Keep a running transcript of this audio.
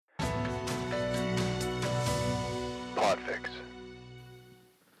Podfix.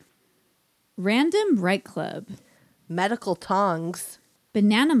 Random Right Club. Medical tongs.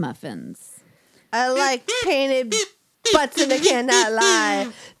 Banana muffins. I like painted butts and I cannot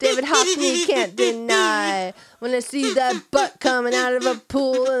lie. David Hockney can't deny. When I see that butt coming out of a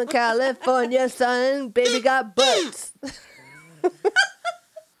pool in California sun, baby got butts.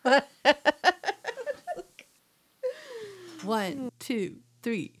 1, 2,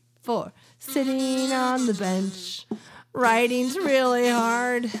 3, 4. Sitting on the bench. Writing's really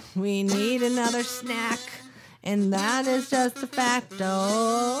hard. We need another snack. And that is just a fact.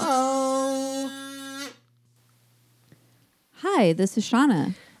 Oh. Hi, this is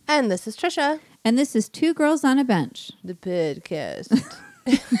Shauna. And this is Trisha. And this is Two Girls on a Bench. The podcast.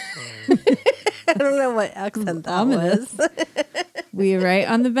 I don't know what accent that Ominous. was. We write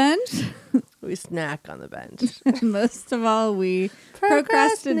on the bench. We snack on the bench. Most of all, we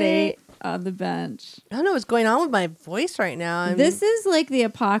procrastinate on the bench. I don't know what's going on with my voice right now. This is like the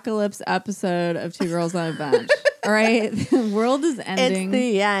apocalypse episode of Two Girls on a Bench. All right? The world is ending. It's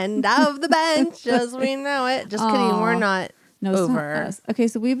the end of the bench as we know it. Just kidding. We're not No, it's over. not us. Okay,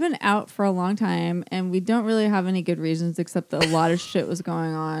 so we've been out for a long time, and we don't really have any good reasons except that a lot of shit was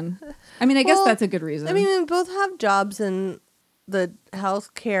going on. I mean, I guess that's a good reason. I mean, we both have jobs in the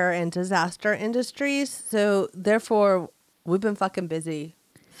healthcare and disaster industries, so therefore we've been fucking busy.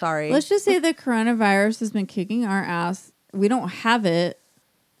 Sorry. Let's just say the coronavirus has been kicking our ass. We don't have it,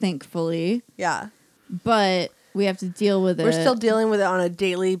 thankfully. Yeah. But we have to deal with it. We're still dealing with it on a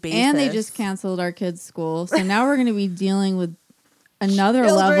daily basis. And they just canceled our kids' school. So now we're going to be dealing with another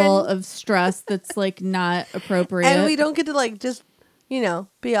Children. level of stress that's like not appropriate. And we don't get to like just,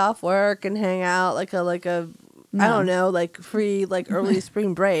 be off work and hang out like a No. I don't know, like free like early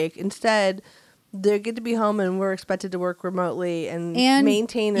spring break. Instead, they get to be home and we're expected to work remotely and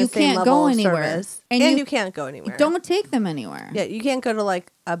maintain the you same can't level go of anywhere. service. And And you you can't go anywhere. Don't take them anywhere. Yeah, you can't go to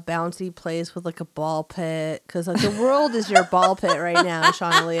like a bouncy place with like a ball pit because like the world is your ball pit right now,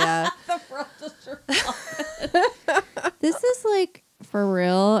 Shauna Leah. The world is your ball. This is like for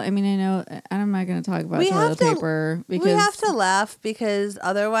real. I mean, I know I'm not going to talk about toilet paper because we have to laugh because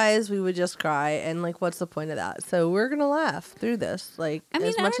otherwise we would just cry and like what's the point of that? So we're gonna laugh through this. Like I mean,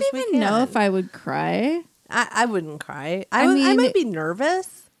 as I much don't as we even can. know if I would cry. I wouldn't cry. I I mean- might be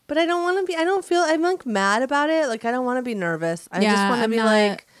nervous, but I don't want to be. I don't feel. I'm like mad about it. Like I don't want to be nervous. I just want to be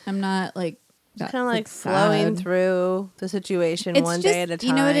like. I'm not like Kind of like flowing sad. through the situation It's one just, day at a time.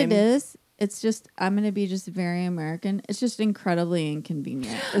 You know what it is? It's just I'm gonna be just very American. It's just incredibly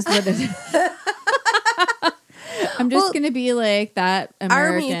inconvenient. Is what it is. I'm just gonna be like that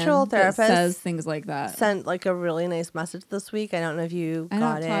American Our mutual that therapist says things like that. Sent like a really nice message this week. I don't know if you I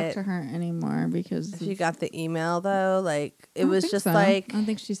got don't talk it. to her anymore because If you got the email though, like I it don't was think just so. like I don't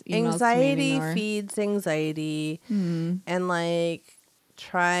think she's emails anxiety to me anymore. feeds anxiety, and like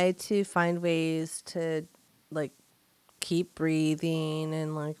try to find ways to like keep breathing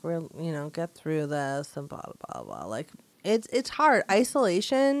and like get through this and blah blah blah. Like it's hard.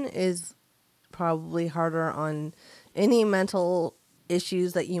 Isolation is probably harder on any mental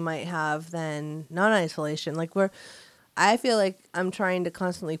issues that you might have than non-isolation. Like I feel like I'm trying to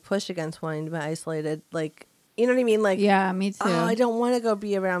constantly push against wanting to be isolated. Like, you know what I mean? Like, Yeah, me too. oh, I don't want to go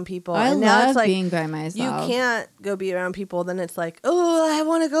be around people. I and now love it's like, being by myself. you can't go be around people. Then it's like, oh, I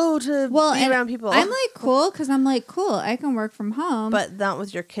want to go to be and around people. I'm like cool because I'm like cool. I can work from home, but not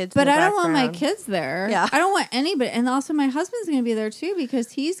with your kids. But in the I don't want my background. kids there. Yeah. I don't want anybody. And also my husband's going to be there too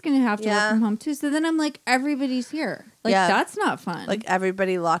because he's going to have to work from home too. So then I'm like, everybody's here. Like, that's not fun. Like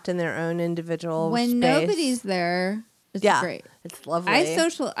everybody locked in their own individual when space. nobody's there, it's great. It's lovely. I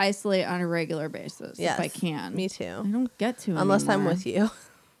social isolate on a regular basis Yes, if I can. me I too. don't get to Unless I'm anymore. with you.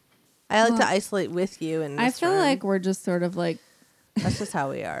 I like to isolate with you. And I feel like we're just sort of like, that's just how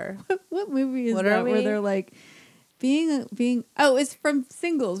we are. what movie is What that are where we? they're like, being oh, it's from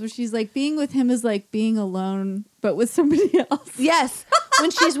Singles where she's like being with him is like being alone but with somebody else. Yes, when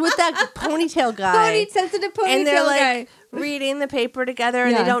she's with that ponytail guy, Sensitive ponytail and they're like guy. reading the paper together,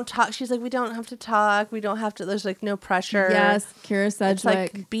 and Yeah. they don't talk. She's like, we don't have to talk. We don't have to. There's like no pressure. Yes, Kira Sedgwick. It's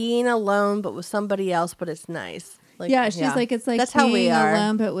like being alone, but with somebody else. But it's nice. Like, yeah, she's like, it's like that's being how we are.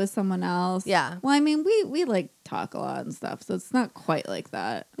 alone but with someone else. Yeah. Well, I mean, we like talk a lot and stuff, so it's not quite like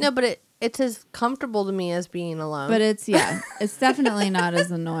that. No, but it's as comfortable to me as being alone. But it's it's definitely not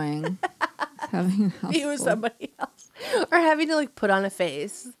as annoying as having a house being with full. somebody else, or having to like put on a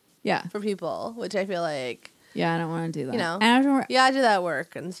face Yeah, for people, which I feel like yeah, I don't want to do that. You know. and I don't. I do that at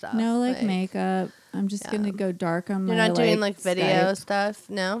work and stuff. No, like makeup. I'm just gonna go dark on my. You're not doing like video Skype. stuff,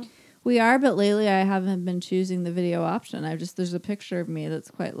 no? We are, but lately I haven't been choosing the video option. There's a picture of me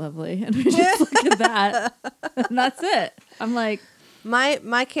that's quite lovely, and we just look at that, and that's it. I'm like,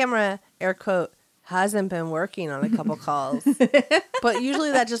 my camera, air quote, hasn't been working on a couple calls, but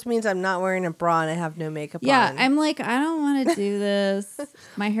usually that just means I'm not wearing a bra and I have no makeup on. Yeah, I'm like, I don't want to do this.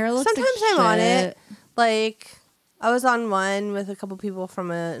 My hair looks. Sometimes like I'm shit. on it. Like I was on one with a couple people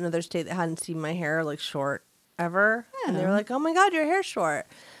from another state that hadn't seen my hair like short ever, and they were like, "Oh my god, your hair's short."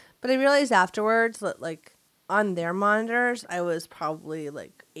 But I realized afterwards that, like, on their monitors, I was probably,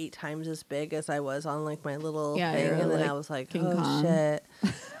 like, 8 times as big as I was on, like, my little thing. And then I was like, King Kong. Shit.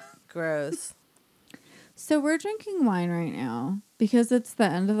 Gross. So we're drinking wine right now because it's the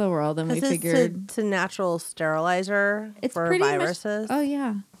end of the world, and we figured... It's a natural sterilizer for viruses. Oh,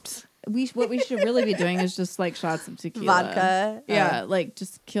 yeah. What we should really be doing is just, like, shots of tequila. Vodka. Yeah, like,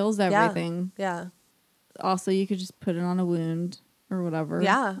 just kills everything. Yeah. Also, you could just put it on a wound. Or whatever.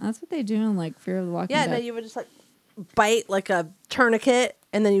 Yeah. That's what they do in like Fear of the Walking Dead. Yeah, no, you would just like bite like a tourniquet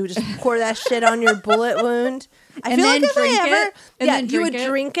and then you would just pour that shit on your bullet wound. I feel like if I ever you would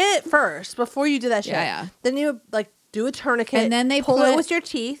drink it first before you do that shit. Yeah. Then you would like do a tourniquet and then they pull it with your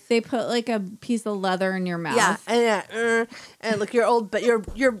teeth. They put like a piece of leather in your mouth. Yeah, and like your old but your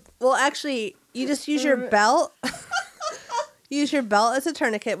well actually you just use your belt. Use your belt as a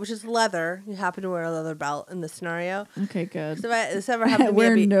tourniquet, which is leather. You happen to wear a leather belt in this scenario. Okay, good. So if this ever happened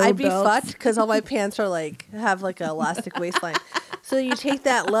to me, I'd be fucked because all my pants are like have like an elastic waistline. So you take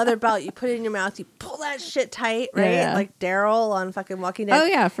that leather belt, you put it in your mouth, you pull that shit tight, right? Yeah. Like Daryl on fucking Walking Dead. Oh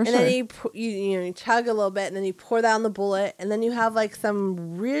yeah, for sure. And then you chug a little bit, and then you pour that on the bullet, and then you have like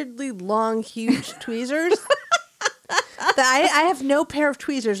some weirdly long, huge tweezers. I have no pair of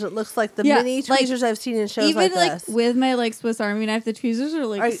tweezers that looks like the mini tweezers I've seen in shows like this. Even with my like Swiss Army knife, the tweezers are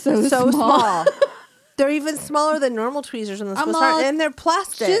like so small. They're even smaller than normal tweezers in the Swiss Army, and they're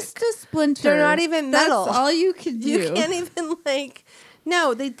plastic. Just a splinter. They're not even metal. That's all you can do. You can't even like.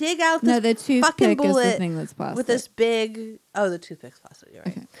 No, they dig out this the fucking bullet is the thing that's plastic. with this big. Oh, the toothpick's plastic. You're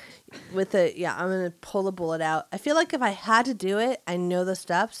right. Okay. With I'm gonna pull the bullet out. I feel like if I had to do it, I know the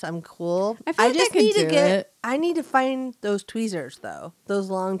steps. I'm cool. I just need to get it. I need to find those tweezers though. Those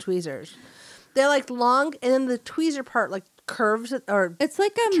long tweezers. They're like long, and then the tweezer part like curves or it's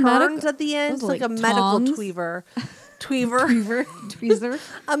like a turns at the end. It's like a medical tweezer. Tweezer.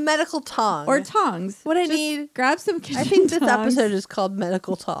 A medical tong. Or tongs. What I need. Grab some kitchen I think tongs. this episode is called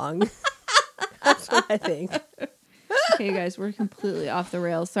Medical Tong. That's what I think. Okay, guys, we're completely off the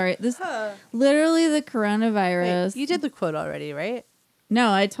rails. Sorry. Literally the coronavirus. Wait, you did the quote already, right?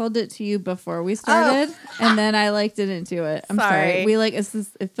 No, I told it to you before we started, and then I didn't do it. I'm sorry.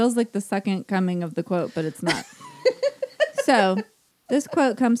 It feels like the second coming of the quote, but it's not. So, this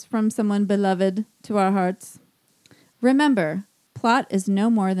quote comes from someone beloved to our hearts. Remember, plot is no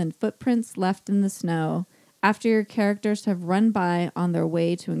more than footprints left in the snow after your characters have run by on their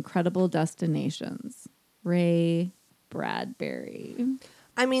way to incredible destinations. Ray Bradbury.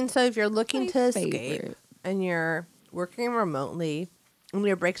 I mean, so if you're looking to escape and you're working remotely and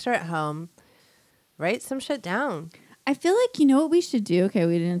your breaks are at home, write some shit down. I feel like, you know what we should do? Okay,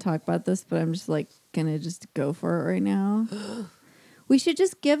 we didn't talk about this, but I'm just gonna just go for it right now. We should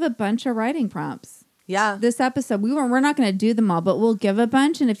just give a bunch of writing prompts. Yeah. This episode, we're not going to do them all, but we'll give a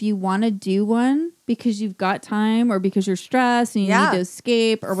bunch. And if you want to do one because you've got time or because you're stressed and you need to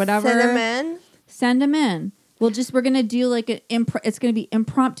escape or whatever, Send them in. We're going to do like it's going to be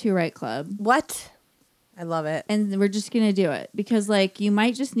impromptu write club. What? I love it. And we're just going to do it because you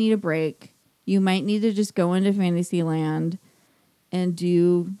might just need a break. You might need to just go into Fantasyland and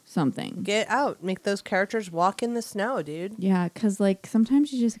do something. Get out. Make those characters walk in the snow, dude. Yeah, because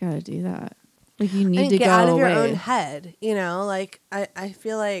sometimes you just got to do that. You need to get go out of away. your own head. You know, I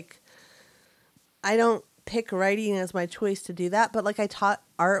feel like I don't pick writing as my choice to do that, but I taught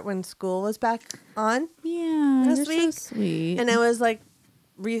art when school was back on. Yeah, last week. So sweet. And I was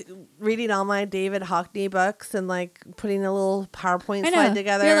reading all my David Hockney books and putting a little PowerPoint slide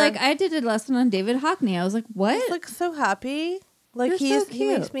together. You're I did a lesson on David Hockney. I was like, what? I was so happy. He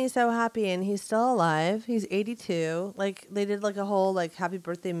makes me so happy, and he's still alive. He's 82. They did a whole Happy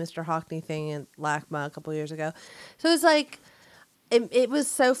Birthday Mr. Hockney thing in LACMA a couple years ago. So it's it was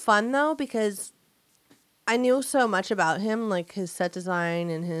so fun though, because I knew so much about him, his set design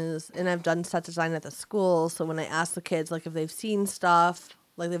and I've done set design at the school. So when I asked the kids if they've seen stuff,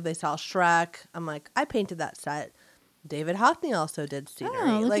 if they saw Shrek, I'm I painted that set. David Hockney also did scenery.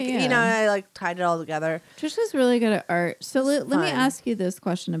 I tied it all together. Trisha's really good at art. So let me ask you this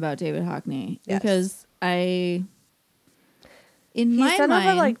question about David Hockney. Yes. Because he's done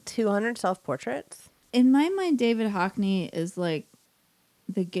over 200 self-portraits. In my mind, David Hockney is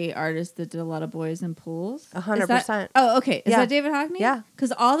the gay artist that did a lot of boys in pools. 100%. Oh, okay. Is that David Hockney? Yeah.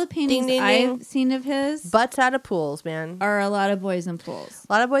 Because all the paintings I've seen of his butts out of pools, man. are a lot of boys in pools.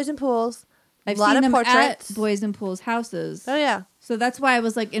 A lot of boys in pools. I've a lot seen of them portraits. at boys in pools houses. Oh yeah. So that's why I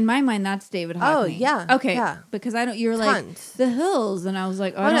was like, in my mind, that's David Hockney. Oh yeah. Okay. Yeah. Because I don't. You're Tons. like the Hills, and I was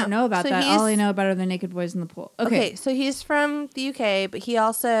like, I don't know about that. All I know about are the naked boys in the pool. Okay. So he's from the UK, but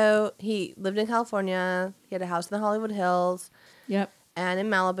he lived in California. He had a house in the Hollywood Hills. Yep. And in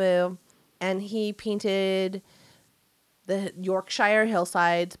Malibu, and he painted the Yorkshire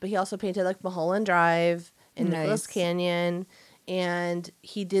hillsides, but he also painted like Mulholland Drive and Nicholas Canyon. And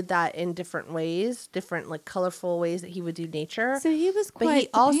he did that in different ways, different like colorful ways that he would do nature. So he was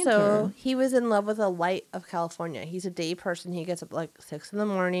quite painter. He was in love with the light of California. He's a day person. He gets up like 6 a.m.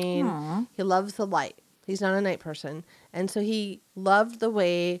 Aww. He loves the light. He's not a night person. And so he loved the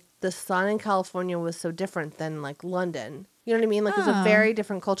way the sun in California was so different than like London. You know what I mean? Like it's a very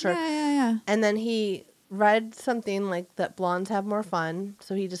different culture. Yeah. And then he read something like that blondes have more fun.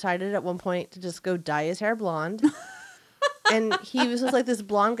 So he decided at one point to just go dye his hair blonde. And he was just like this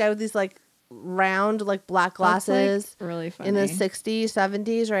blonde guy with these like round like black glasses. Like really funny. In the 60s,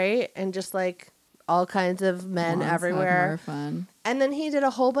 70s, right? And just like all kinds of men blondes everywhere. More fun. And then he did a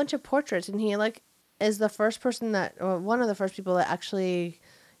whole bunch of portraits, and he like is the first person or one of the first people that actually,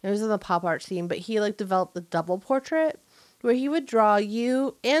 it was in the pop art scene, but he like developed the double portrait where he would draw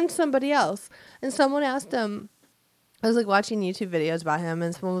you and somebody else. And someone asked him, I was like watching YouTube videos about him,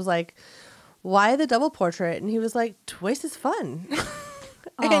 and someone was like, why the double portrait? And he was like, twice as fun.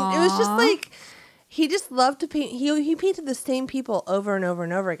 And it was just like, he just loved to paint. He painted the same people over and over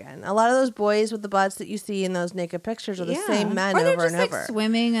and over again. A lot of those boys with the butts that you see in those naked pictures are the same men over just, and over. Like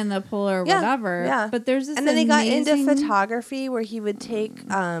swimming in the pool or whatever. Yeah. But there's this and then he got into photography where he would take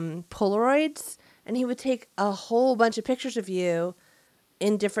Polaroids, and he would take a whole bunch of pictures of you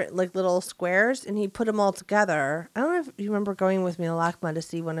in different like little squares, and he put them all together. I don't know if you remember going with me to LACMA to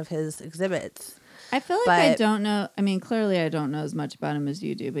see one of his exhibits. I feel like I don't know. I mean, clearly I don't know as much about him as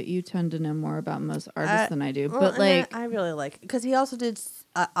you do, but you tend to know more about most artists than I do. But like, I really like, because he also did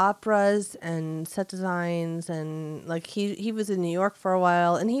operas and set designs, and like he was in New York for a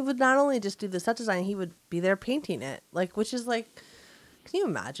while, and he would not only just do the set design, he would be there painting it, like, which is like, can you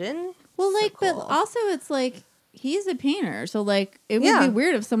imagine? Well, like, so cool. But also it's like, he's a painter, so like it would be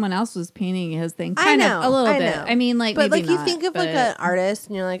weird if someone else was painting his thing. Kind of a little bit. I mean, like, but maybe like you think of like an artist,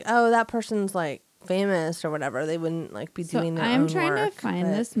 and you're like, oh, that person's like famous or whatever. They wouldn't like be doing their own work. I'm trying to find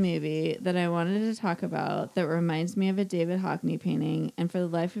this movie that I wanted to talk about that reminds me of a David Hockney painting, and for the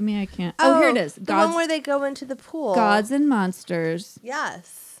life of me, I can't. Oh, here it is. The one where they go into the pool. Gods and Monsters.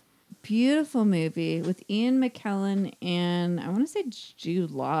 Yes. Beautiful movie with Ian McKellen and I want to say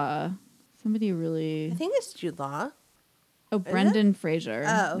Jude Law. Somebody really... I think it's Jude Law. Oh, Brendan Fraser.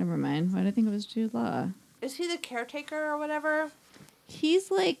 Oh. Never mind. Why did I think it was Jude Law? Is he the caretaker or whatever? He's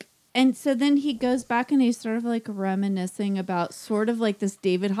like... And so then he goes back and he's sort of like reminiscing about sort of like this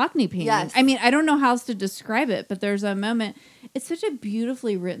David Hockney painting. Yes. I mean, I don't know how else to describe it, but there's a moment. It's such a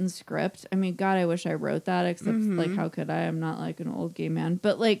beautifully written script. I mean, God, I wish I wrote that, except like, how could I? I'm not like an old gay man.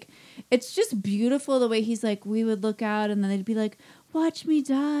 But like, it's just beautiful the way he's like, we would look out and then they'd be like, watch me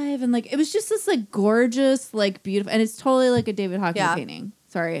dive. And like, it was just this like gorgeous, like beautiful. And it's totally like a David Hockney painting.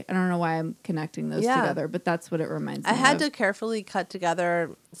 Sorry, I don't know why I'm connecting those together, but that's what it reminds me of. I had to carefully cut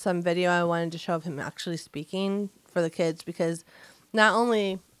together some video I wanted to show of him actually speaking for the kids, because not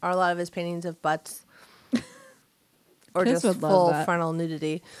only are a lot of his paintings of butts or just full frontal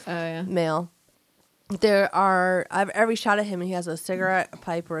nudity, male, there are, every shot of him, he has a cigarette, a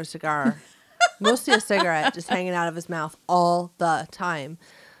pipe, or a cigar. Mostly a cigarette just hanging out of his mouth all the time.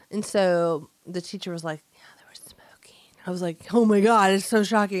 And so the teacher was like, I was like, oh my God, it's so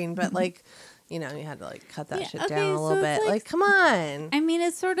shocking. But like, you know, you had to like cut that shit down a little bit. Like, come on. I mean,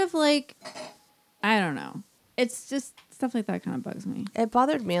 it's sort of like, I don't know. It's just stuff like that kind of bugs me. It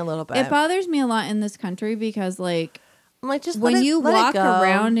bothered me a little bit. It bothers me a lot in this country because like, I'm like, just when you walk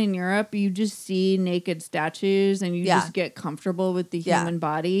around in Europe, you just see naked statues and you just get comfortable with the human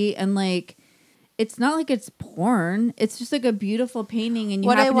body. And like, it's not like it's porn. It's just like a beautiful painting, and you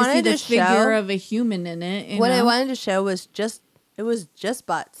happen to see the figure of a human in it. What I wanted to show was just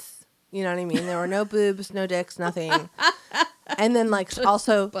butts. You know what I mean? There were no boobs, no dicks, nothing. And then like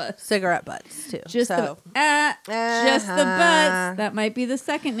also butts. Cigarette butts too. Just the butts. That might be the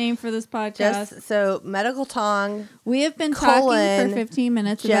second name for this podcast. So medical tongue. We have been talking for 15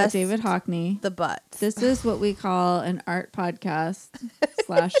 minutes about David Hockney. The butts. This is what we call an art podcast /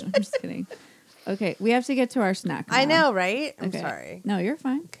 I'm just kidding. Okay, we have to get to our snack now. I know, right? I'm sorry. No, you're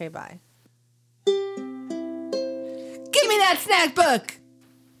fine. Okay, bye. Give me that snack book!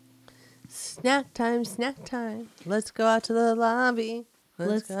 Snack time, snack time. Let's go out to the lobby.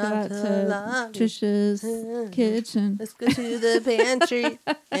 Let's go out to Trisha's kitchen. Let's go to the pantry.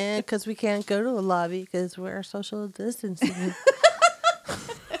 And because we can't go to the lobby because we're social distancing.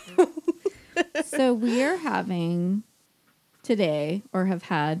 So we are having today, or have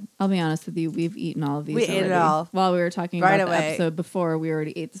had, I'll be honest with you, we've eaten all of these. We ate it all. While we were talking right about away. the episode before, we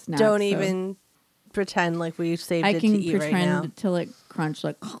already ate the snacks. Don't even pretend like we saved it to eat right now. I can pretend to like crunch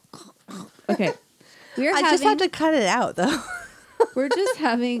like. Okay. I just have to cut it out though. We're just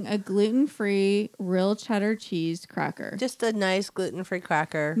having a gluten-free real cheddar cheese cracker. Just a nice gluten-free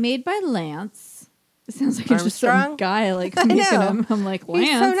cracker. Made by Lance. It sounds like it's just some guy like I making know. them. I'm like, Lance.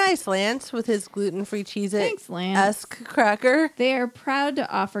 He's so nice, Lance, with his gluten-free Cheez-It. Thanks, Lance. Esque cracker. They are proud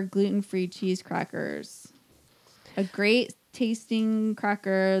to offer gluten-free cheese crackers. A great tasting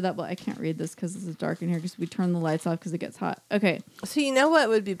cracker that, well, I can't read this because this is dark in here because we turn the lights off because it gets hot. Okay. So you know what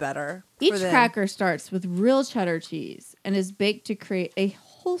would be better? Each cracker starts with real cheddar cheese and is baked to create a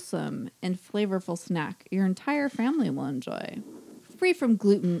wholesome and flavorful snack your entire family will enjoy. Free from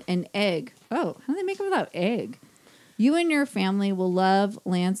gluten and egg. Oh, how do they make it without egg? You and your family will love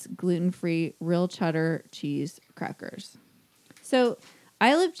Lance gluten-free real cheddar cheese crackers. So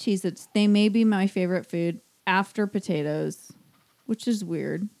I love Cheez-Its. They may be my favorite food after potatoes, which is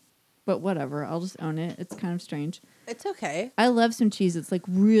weird, but whatever. I'll just own it. It's kind of strange. It's okay. I love some Cheez-Its, like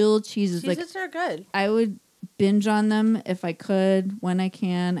real Cheez-Its. Cheez-Its like, are good. I would binge on them if I could, when I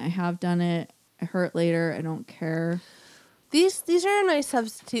can. I have done it. I hurt later. I don't care. These are a nice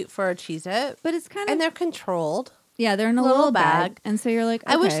substitute for a Cheez-It. But it's kind of... And they're controlled. Yeah, they're in a little bag. And so you're like,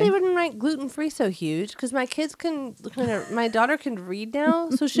 okay. I wish they wouldn't write gluten-free so huge because my kids my daughter can read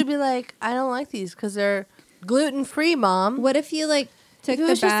now. So she'll be like, I don't like these because they're gluten-free, Mom. What if you like took the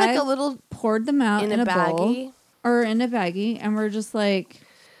bag, just like a little poured them out in a baggie bowl, or in a baggie, and we're just like,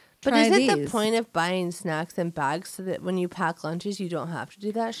 but isn't the point of buying snacks in bags so that when you pack lunches, you don't have to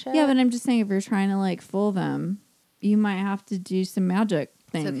do that shit? Yeah, but I'm just saying if you're trying to like fool them, you might have to do some magic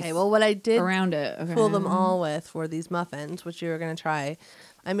things. It's okay. Well, what I did around it, fool them all with were these muffins, which you were going to try.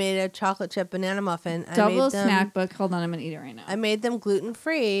 I made a chocolate chip banana muffin. Double snack book. Hold on, I'm going to eat it right now. I made them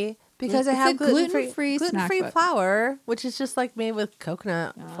gluten-free. Because I have gluten-free flour, which is just like made with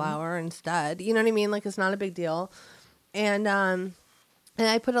coconut flour instead. You know what I mean? Like it's not a big deal. And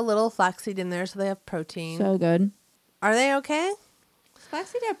I put a little flaxseed in there so they have protein. So good. Are they okay? Does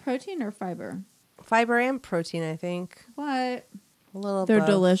flaxseed have protein or fiber? Fiber and protein, I think. What? A little. They're both.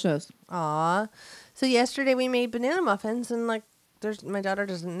 delicious. Aw. So yesterday we made banana muffins and like my daughter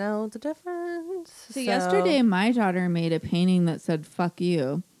doesn't know the difference. So yesterday my daughter made a painting that said "fuck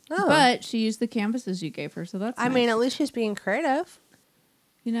you." Oh. But she used the canvases you gave her, so that's nice. I mean, at least she's being creative.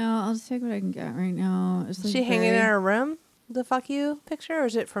 You know, I'll just take what I can get right now. Is she hanging in her room, the fuck you picture, or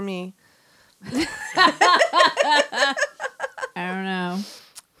is it for me? I don't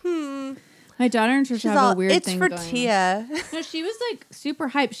know. My daughter and Trisha have a weird thing going. It's for Tia. No, she was like super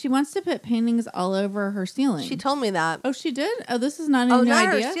hyped. She wants to put paintings all over her ceiling. She told me that. Oh, she did? Oh, this is not a new idea? Oh,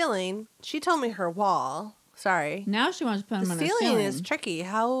 not her ceiling. She told me her wall. Sorry. Now she wants to put them on her ceiling. The ceiling is tricky.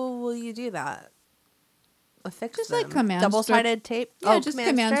 How will you do that? Affix just them. Like command double-sided tape. Yeah, just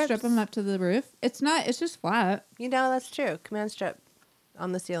command strip them up to the roof. It's not. It's just flat. You know that's true. Command strip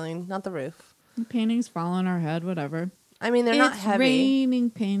on the ceiling, not the roof. The paintings fall on our head. Whatever. I mean, they're not heavy.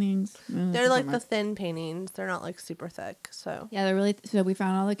 Raining paintings. They're like the thin paintings. They're not like super thick. So yeah, they're really. So we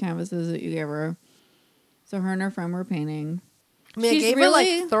found all the canvases that you gave her. So her and her friend were painting. I mean, I gave her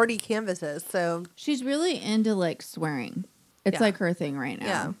like 30 canvases, so... She's really into, like, swearing. It's like her thing right now.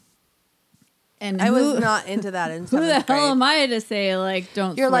 Yeah. And I was not into that in 7th grade. Who the hell am I to say, like,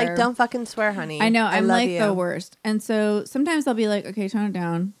 don't You're swear? like, don't fucking swear, honey. I know. I'm like the worst. And so sometimes I'll be like, okay, tone it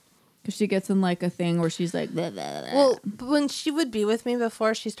down. Because she gets in, like, a thing where she's like, blah, blah, blah. Well, when she would be with me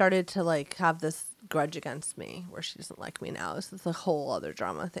before, she started to, like, have this grudge against me where she doesn't like me now. So it's a whole other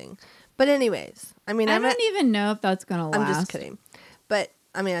drama thing. But anyways, I mean, I don't even know if that's going to last. I'm just kidding. But...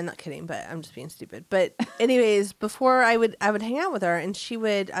 I mean, I'm not kidding, but I'm just being stupid. But anyways, before I would hang out with her and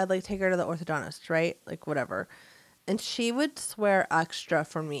I'd like take her to the orthodontist, right? Like whatever. And she would swear extra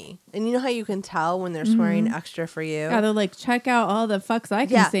for me. And you know how you can tell when they're swearing extra for you? Yeah, they're like, check out all the fucks I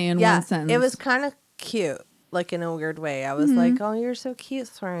can say in one sentence. It was kind of cute, like in a weird way. I was like, oh, you're so cute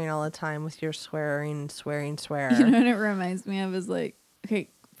swearing all the time with your swear. You know what it reminds me of is like, okay,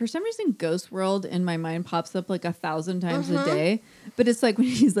 for some reason, Ghost World in my mind pops up like 1,000 times a day. But it's like when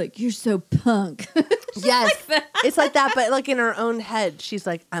he's like, you're so punk. Yes. Like it's like that, but like in her own head, she's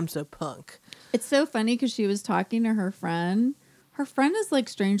like, I'm so punk. It's so funny because she was talking to her friend. Her friend is like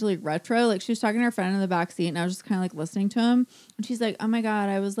strangely retro. Like she was talking to her friend in the back seat and I was just kind of like listening to him. And she's like, oh my God,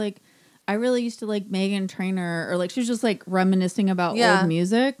 I I really used to like Meghan Trainor, or like she was just like reminiscing about old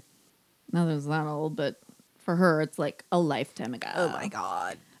music. Not that it was that old, but for her, it's like a lifetime ago. Oh my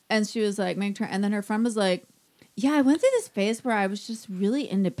God. And she was like, Meghan Trainor, and then her friend was like, yeah, I went through this phase where I was just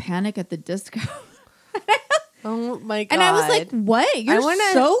really into Panic at the Disco. Oh my God. And I was like, what? You're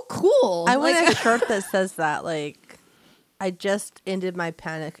so cool. I want a shirt that says that. Like, I just ended my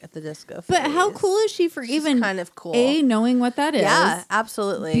Panic at the Disco phase. But how cool is she for even kind of cool. A, knowing what that is? Yeah,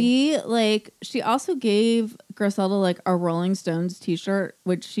 absolutely. B, like, she also gave Griselda like a Rolling Stones t-shirt,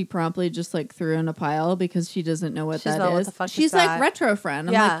 which she promptly just like threw in a pile because she doesn't know what that is. What the fuck She's is like that? retro friend.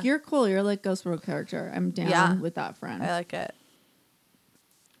 I'm like, you're cool. You're like Ghost World character. I'm down with that friend. I like it.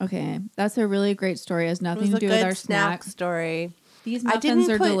 Okay, that's a really great story. It has nothing to do with our snack story. These muffins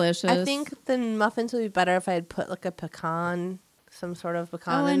are delicious. I think the muffins would be better if I had put like a pecan, some sort of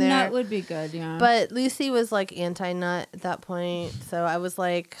pecan in there. there. Nut would be good, yeah. But Lucy was like anti-nut at that point, so I was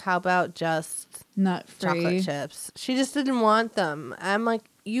like, how about just nut-free chocolate chips? She just didn't want them. I'm like,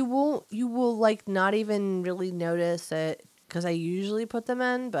 you will like not even really notice it because I usually put them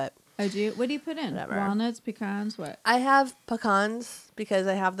in, but. Oh, do you? What do you put in? Whatever. Walnuts, pecans, what? I have pecans because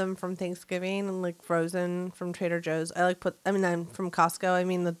I have them from Thanksgiving and like frozen from Trader Joe's. I'm from Costco. I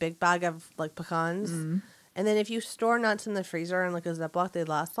mean the big bag of like pecans. And then if you store nuts in the freezer in like a Ziploc, they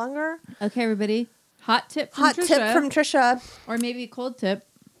last longer. Okay, everybody. Hot tip from Trisha. Or maybe cold tip.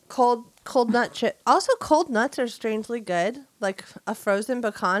 Cold nut chip. Also, cold nuts are strangely good. Like a frozen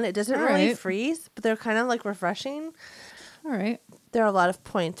pecan, it doesn't really freeze, but they're kind of like refreshing. All right. There are a lot of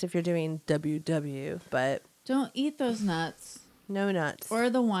points if you're doing WW, but don't eat those nuts. No nuts. Or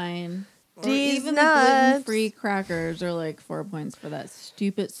the wine. These or even nuts. the gluten-free crackers are like 4 points for that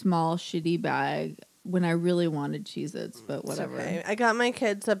stupid small shitty bag when I really wanted Cheez-Its, but whatever. Okay. I got my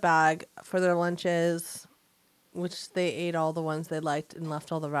kids a bag for their lunches, which they ate all the ones they liked and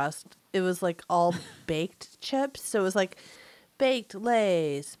left all the rest. It was like all baked chips. So it was like baked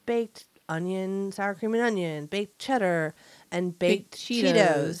Lay's, baked onion, sour cream and onion, baked cheddar, and baked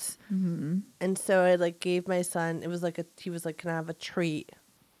Cheetos. Mm-hmm. And so I like gave my son, he was like, can I have a treat?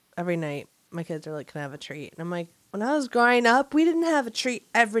 Every night my kids are like, can I have a treat? And I'm like, when I was growing up, we didn't have a treat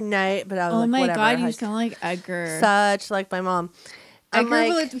every night, but I was like, whatever. Oh my God, you sound like Edgar. Such like my mom.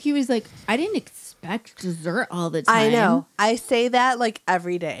 He was like, I didn't expect dessert all the time. I know. I say that like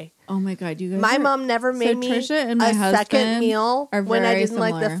every day. Oh my God, you guys. My mom never made me Trisha and my a second meal when I didn't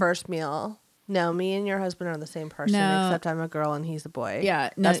similar. like the first meal. No, me and your husband are the same person, except I'm a girl and he's a boy. Yeah,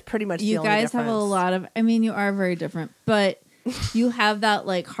 that's pretty much the only difference. You guys have a lot of. I mean, you are very different, but you have that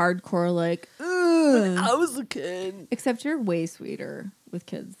like hardcore like. When I was a kid. Except you're way sweeter with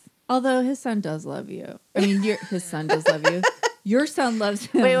kids. Although his son does love you. I mean, his son does love you. Your son loves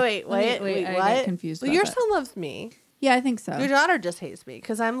him. Wait, what? I got confused. Well, your son loves me. Yeah, I think so. Your daughter just hates me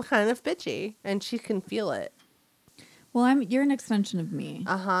because I'm kind of bitchy and she can feel it. Well, you're an extension of me.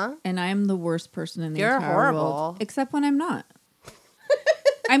 Uh-huh. And I'm the worst person in the You're entire horrible. world. Except when I'm not.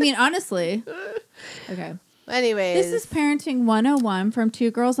 I mean, honestly. Okay. Anyways. This is Parenting 101 from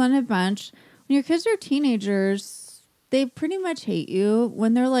Two Girls on a Bench. When your kids are teenagers, they pretty much hate you.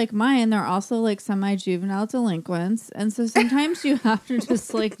 When they're like mine, they're also like semi-juvenile delinquents. And so sometimes you have to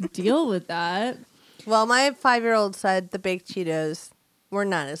just like deal with that. Well, my 5-year-old said the baked Cheetos were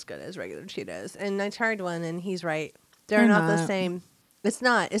not as good as regular Cheetos. And I tried one and he's right. They're not the same. It's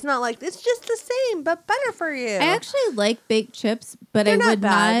not. It's not like, it's just the same, but better for you. I actually like baked chips, but I would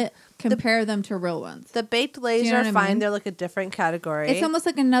not compare them to real ones. The baked Lay's are fine. I mean? They're like a different category. It's almost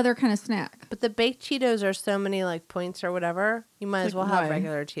like another kind of snack. But the baked Cheetos are so many like points or whatever. You might as well have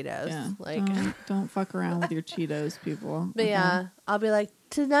regular Cheetos. Yeah. Like, don't fuck around with your Cheetos, people. But yeah, I'll be like,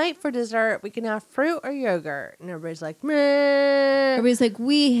 tonight for dessert, we can have fruit or yogurt. And everybody's like, meh. Everybody's like,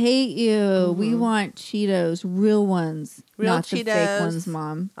 we hate you. Mm-hmm. We want Cheetos, real ones, not Cheetos. The fake ones,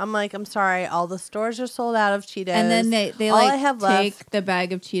 Mom. I'm like, I'm sorry. All the stores are sold out of Cheetos. And then they like take the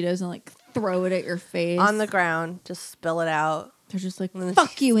bag of Cheetos and like throw it at your face. On the ground. Just spill it out. They're just like,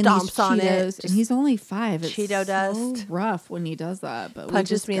 fuck you in these Cheetos. And he's only 5. It's Cheeto dust. So rough when he does that. But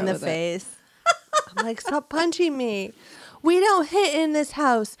punches me in the face. I'm like, stop punching me. We don't hit in this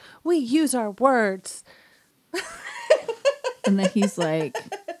house. We use our words. And then he's like,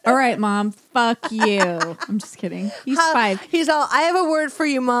 all right, Mom, fuck you. I'm just kidding. He's 5. He's all, I have a word for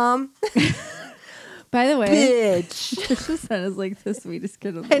you, Mom. By the way, bitch. Trisha's son is like the sweetest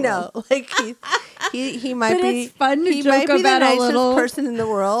kid in the world. I know. Like he might but be. It's fun to he joke might be about the nicest a little person in the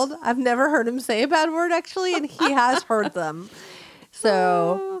world. I've never heard him say a bad word actually, and he has heard them.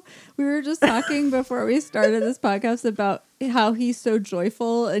 So we were just talking before we started this podcast about how he's so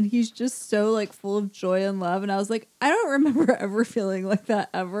joyful and he's just so like full of joy and love. And I was like, I don't remember ever feeling like that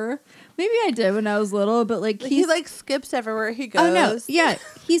ever. Maybe I did when I was little, but like he like skips everywhere he goes. Oh no, yeah,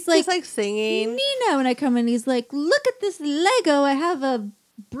 he's like singing. Nina, when I come in, he's like, look at this Lego. I have a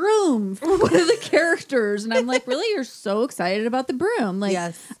broom for one of the characters, and I'm like, really? You're so excited about the broom? Like,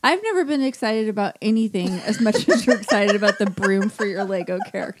 yes. I've never been excited about anything as much as you're excited about the broom for your Lego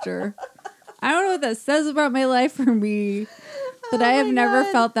character. I don't know what that says about my life or me, but I have never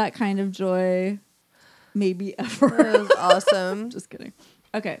felt that kind of joy. Maybe ever. That was awesome. Just kidding.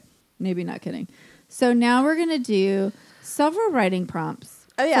 Okay. Maybe not kidding. So now we're going to do several writing prompts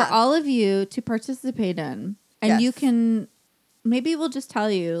for all of you to participate in. And you can, maybe we'll just tell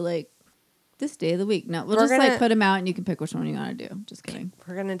you like this day of the week. No, we'll just like put them out and you can pick which one you want to do. Just kidding.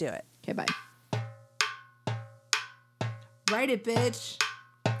 We're going to do it. Okay, bye. Write it, bitch.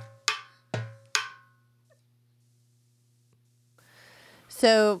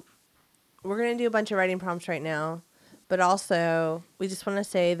 So we're going to do a bunch of writing prompts right now, but also we just want to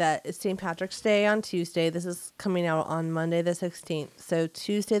say that it's St. Patrick's Day on Tuesday. This is coming out on Monday the 16th. So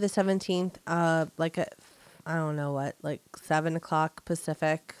Tuesday the 17th, like at, I don't know what, like 7 o'clock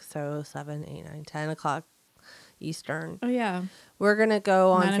Pacific. So 7, 8, 9, 10 o'clock Eastern. Oh, yeah. We're going to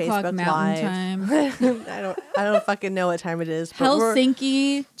go on Facebook Live. Time. I don't fucking know what time it is.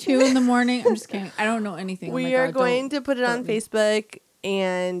 Helsinki, 2 in the morning. I'm just kidding. I don't know anything. We are going to put it on Facebook.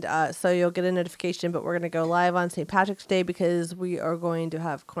 And so you'll get a notification, but we're going to go live on St. Patrick's Day because we are going to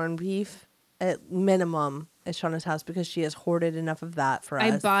have corned beef at minimum at Shauna's house because she has hoarded enough of that for us.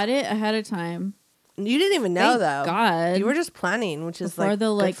 I bought it ahead of time. You didn't even know, though. God. You were just planning, which is before like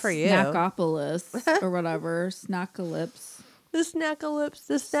the good for you. Snackopolis or whatever. Snackalypse. The Snackalypse.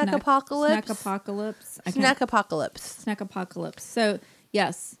 The Snackapocalypse. Snackapocalypse. Snackapocalypse. Snackapocalypse. So,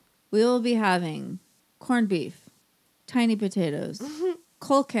 yes, we will be having corned beef, tiny potatoes,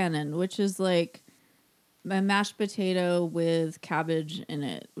 coal cannon, which is like a mashed potato with cabbage in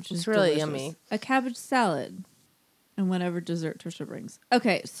it, which is really delicious. yummy. A cabbage salad, and whatever dessert Trisha brings.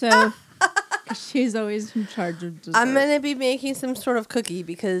 Okay, so she's always in charge of dessert. I'm going to be making some sort of cookie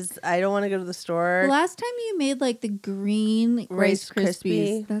because I don't want to go to the store. Last time you made like the green Rice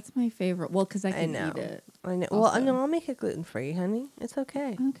Krispies. That's my favorite. Well, because I can eat it. I know. Also. Well, no, I'll make it gluten-free, honey. It's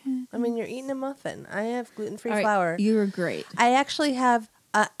okay. Okay. I mean, you're eating a muffin. I have gluten-free flour. You were great. I actually have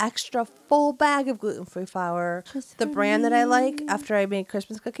an extra full bag of gluten-free flour. The brand that I like after I make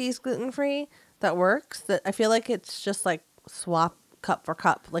Christmas cookies gluten-free that works. That I feel like it's just like swap cup for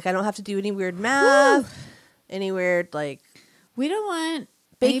cup. Like I don't have to do any weird math, any weird like. We don't want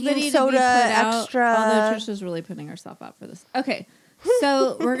baking soda extra. Although Trisha's really putting herself out for this. Okay.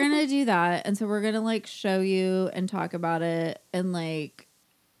 So we're going to do that. And so we're going to like show you and talk about it and like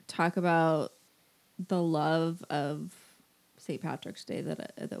talk about the love of St. Patrick's Day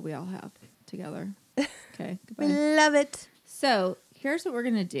that we all have together. Okay. Goodbye. We love it. So here's what we're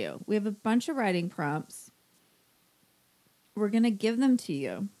going to do. We have a bunch of writing prompts. We're going to give them to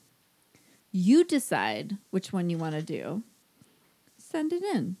you. You decide which one you want to do. Send it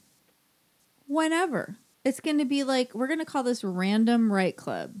in. Whenever. It's going to be like, we're going to call this Random Write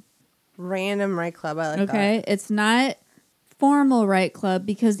Club. Random Write Club. I like that. Okay. It's not formal Write Club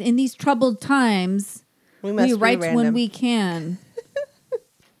because in these troubled times, we write when we can.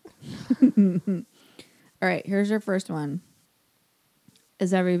 All right. Here's your first one.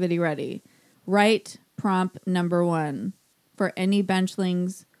 Is everybody ready? Write prompt number 1 for any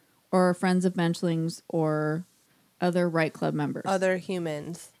benchlings or friends of benchlings or other Write Club members. Other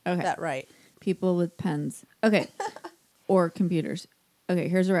humans. Okay. That write. People with pens. Okay. Or computers. Okay,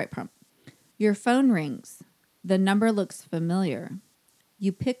 here's a right prompt. Your phone rings. The number looks familiar.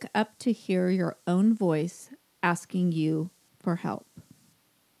 You pick up to hear your own voice asking you for help.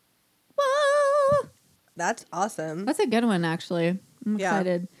 Whoa! That's awesome. That's a good one, actually. I'm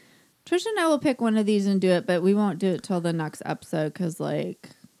excited. Trisha and I will pick one of these and do it, but we won't do it till the next episode because, like,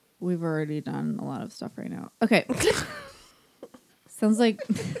 we've already done a lot of stuff right now. Okay. Sounds like...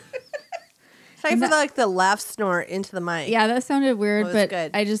 Sorry for the laugh snort into the mic. Yeah, that sounded weird, but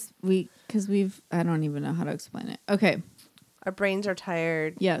good. I don't even know how to explain it. Okay. Our brains are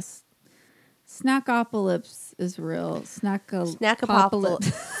tired. Yes. Snackopolis is real.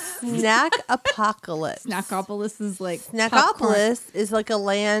 Snackapocalypse. Snackopolis is like Snackopolis is like a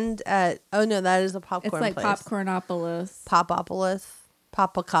land at. Oh no, that is a popcorn. It's like place. Popcornopolis. Popopolis.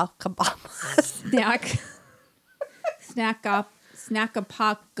 Popocapolis. Snackapocalypse.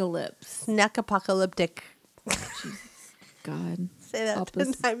 Snackapocalyptic. Jesus. God. Say that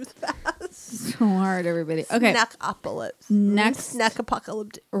 10 times fast. So hard, everybody. Okay. Snackopolis. Next.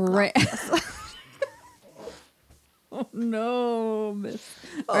 Snackapocalyptic. Right. Oh no, miss.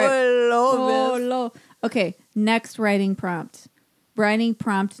 Right. Oh no, miss. no. Okay. Next writing prompt. Writing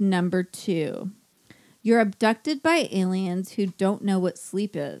prompt number 2. You're abducted by aliens who don't know what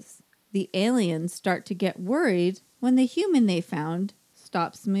sleep is. The aliens start to get worried when the human they found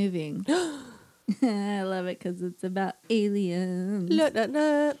stops moving. I love it because it's about aliens.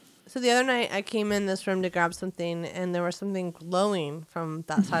 So the other night I came in this room to grab something and there was something glowing from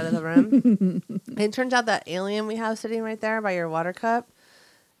that side of the room. It turns out that alien we have sitting right there by your water cup,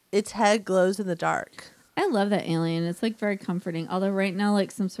 its head glows in the dark. I love that alien. It's like very comforting. Although right now,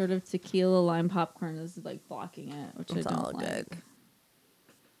 like some sort of tequila lime popcorn is like blocking it, which I don't like. Good.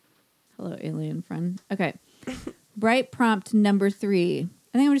 Hello, alien friend. Okay. Write prompt number 3.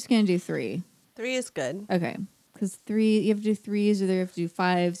 I think I'm just going to do 3. 3 is good. Okay. Because 3, you have to do 3s or you have to do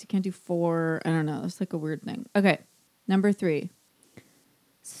 5s. You can't do 4. I don't know. It's like a weird thing. Okay. Number 3.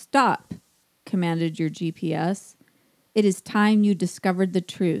 Stop, commanded your GPS. It is time you discovered the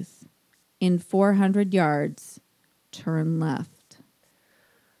truth. In 400 yards, turn left.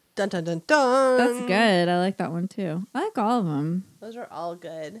 Dun, dun, dun, dun. That's good. I like that one too. I like all of them. Those are all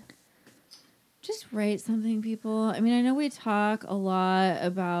good. Just write something, people. I mean, I know we talk a lot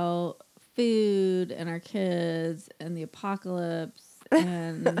about food and our kids and the apocalypse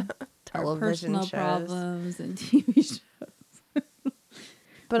and our personal problems and TV shows.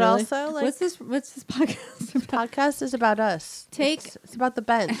 But really? Also, like, what's this podcast about? Podcast is about us. It's about the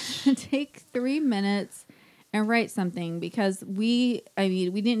bench. Take 3 minutes and write something because we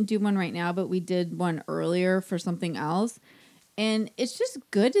didn't do one right now, but we did one earlier for something else. And it's just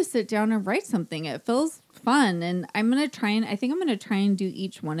good to sit down and write something. It feels fun. And I think I'm going to try and do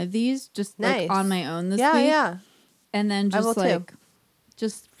each one of these just like on my own this week. Yeah. And then just like,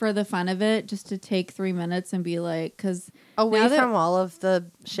 just for the fun of it, just to take 3 minutes and be like, because away from all of the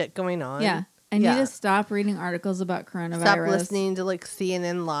shit going on. Yeah. I need to stop reading articles about coronavirus. Stop listening to like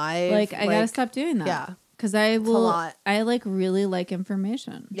CNN Live. Like I gotta stop doing that. Yeah. Because I like really like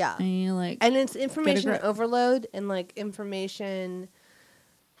information. Yeah. And it's information overload and like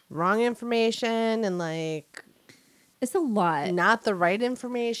wrong information and like it's a lot. Not the right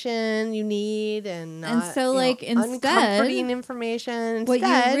information you need instead uncomforting information. What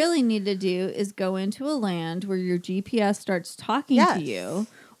you really need to do is go into a land where your GPS starts talking to you,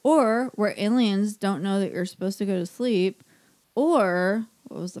 or where aliens don't know that you're supposed to go to sleep, or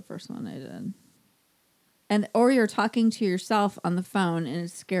what was the first one I did? Or you're talking to yourself on the phone and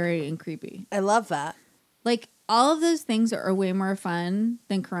it's scary and creepy. I love that. Like all of those things are way more fun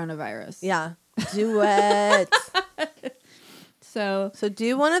than coronavirus. Yeah. Do it. So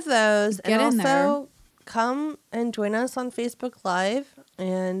do one of those and also come and join us on Facebook Live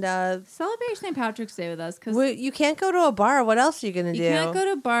and celebrate St. Patrick's Day with us because you can't go to a bar. What else are you gonna do? You can't go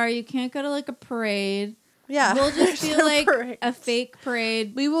to a bar. You can't go to like a parade. Yeah, we'll just do like a fake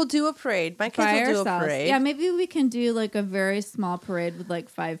parade. We will do a parade. My kids will do a parade. Yeah, maybe we can do like a very small parade with like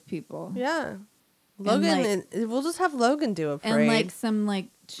 5 people. Yeah, Logan. We'll just have Logan do a parade and like some like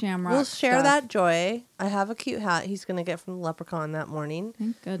shamrock. We'll share that joy. I have a cute hat he's gonna get from the Leprechaun that morning.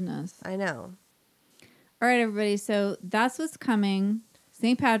 Thank goodness. I know. All right, everybody. So that's what's coming.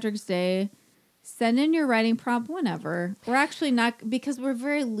 St. Patrick's Day. Send in your writing prompt whenever. We're actually not, because we're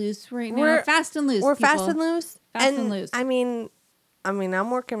very loose right now. We're fast and loose. We're fast and loose. Fast and loose. I mean, I'm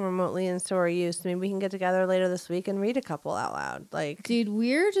working remotely and so are you. So maybe we can get together later this week and read a couple out loud. Like, dude,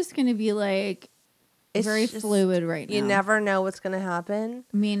 we're just going to be like very fluid right now. You never know what's going to happen.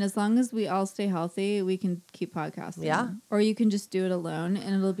 I mean, as long as we all stay healthy, we can keep podcasting. Yeah. Or you can just do it alone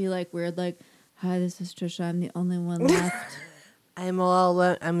and it'll be like weird, like, hi, this is Trisha. I'm the only one left. I'm the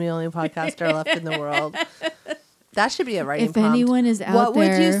only podcaster left in the world. That should be a writing prompt. If anyone is out there. What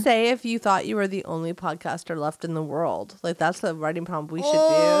would you say if you thought you were the only podcaster left in the world? Like, that's the writing prompt we should do,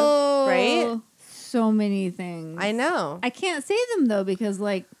 right? So many things. I know. I can't say them, though, because,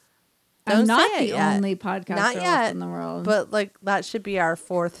 like, I'm not the only podcaster left in the world. But, like, that should be our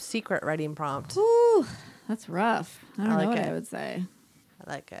 4th secret writing prompt. Ooh, that's rough. I don't know what I would say. I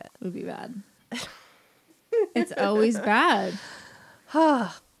like it. It would be bad. It's always bad.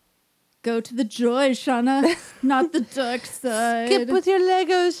 Go to the joy, Shauna, not the dark side. Skip with your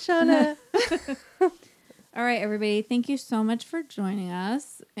Legos, Shauna. All right, everybody. Thank you so much for joining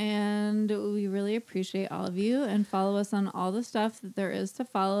us. And we really appreciate all of you. And follow us on all the stuff that there is to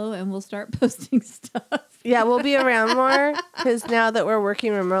follow. And we'll start posting stuff. Yeah, we'll be around more. Because now that we're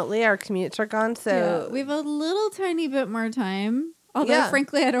working remotely, our commutes are gone. So we have a little tiny bit more time. Although,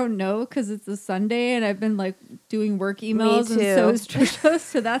 frankly, I don't know because it's a Sunday and I've been like doing work emails and so is Trisha,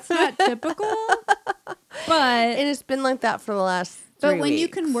 so that's not typical. But it's been like that for the last 3 weeks. When you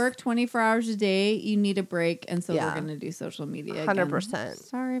can work 24 hours a day, you need a break, and so we're going to do social media 100%.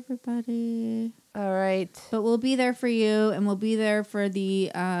 Sorry, everybody. All right. But we'll be there for you, and we'll be there for the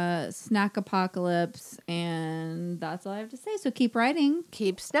snack apocalypse, and that's all I have to say. So keep writing.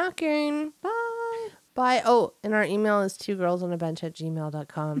 Keep snacking. Bye. Bye. Oh, and our email is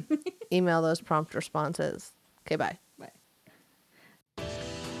 2girlsonabench@gmail.com. Email those prompt responses. Okay, bye. Bye.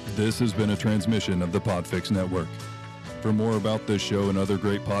 This has been a transmission of the Podfix Network. For more about this show and other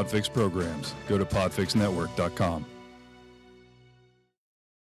great Podfix programs, go to podfixnetwork.com.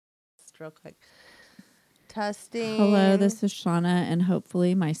 Real quick. Testing. Hello, this is Shauna, and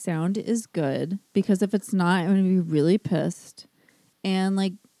hopefully my sound is good, because if it's not, I'm going to be really pissed. And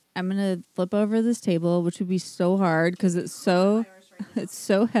like, I'm going to flip over this table, which would be so hard because it's so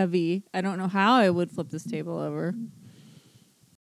heavy. I don't know how I would flip this table over.